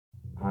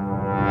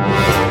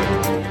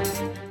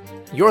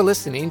You're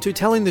listening to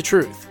Telling the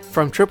Truth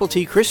from Triple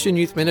T Christian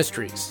Youth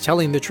Ministries,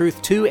 telling the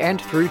truth to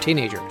and through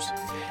teenagers.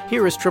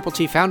 Here is Triple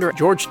T founder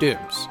George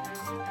Dooms.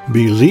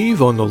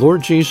 Believe on the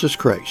Lord Jesus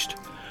Christ.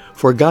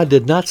 For God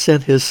did not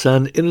send his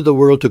Son into the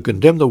world to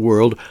condemn the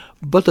world,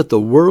 but that the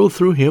world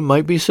through him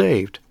might be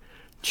saved.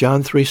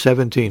 John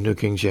 3:17, New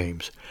King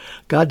James.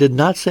 God did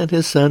not send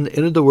his Son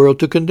into the world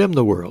to condemn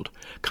the world.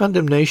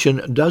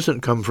 Condemnation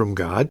doesn't come from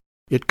God.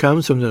 It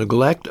comes from the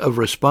neglect of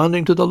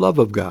responding to the love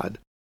of God.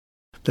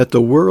 That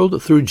the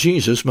world through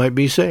Jesus might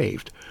be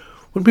saved.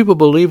 When people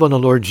believe on the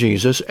Lord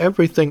Jesus,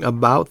 everything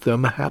about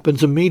them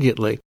happens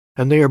immediately,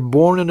 and they are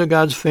born into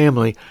God's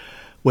family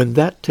when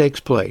that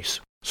takes place.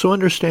 So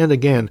understand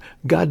again,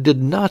 God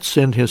did not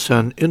send his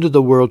Son into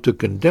the world to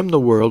condemn the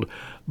world,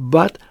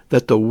 but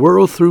that the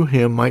world through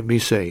him might be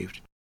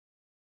saved.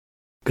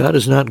 God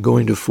is not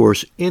going to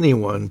force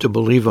anyone to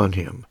believe on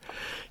him.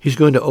 He's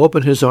going to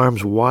open his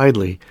arms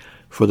widely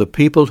for the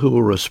people who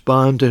will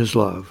respond to his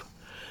love.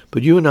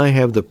 But you and I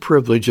have the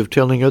privilege of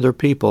telling other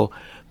people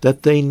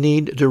that they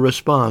need to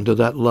respond to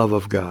that love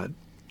of God.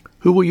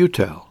 Who will you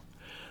tell?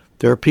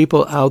 There are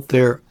people out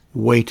there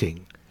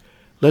waiting.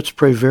 Let's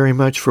pray very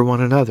much for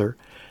one another,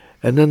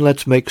 and then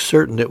let's make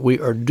certain that we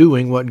are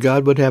doing what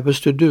God would have us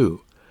to do,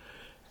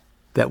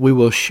 that we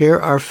will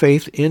share our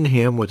faith in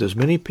him with as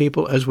many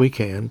people as we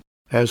can,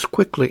 as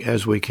quickly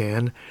as we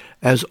can,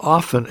 as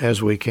often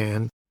as we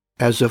can,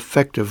 as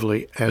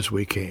effectively as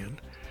we can.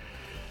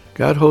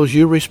 God holds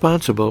you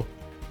responsible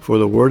for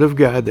the Word of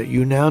God that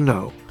you now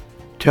know.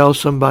 Tell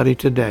somebody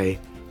today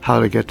how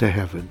to get to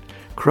heaven.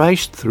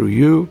 Christ through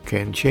you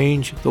can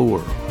change the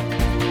world.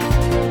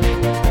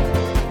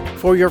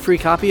 For your free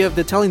copy of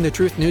the Telling the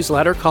Truth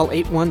newsletter, call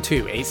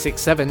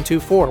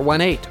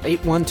 812-867-2418,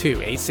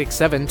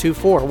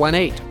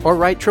 812-867-2418, or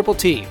write Triple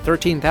T,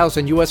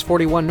 13,000 U.S.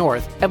 41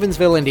 North,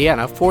 Evansville,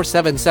 Indiana,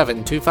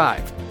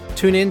 47725.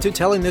 Tune in to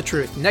Telling the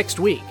Truth next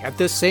week at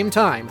this same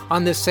time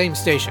on this same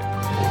station.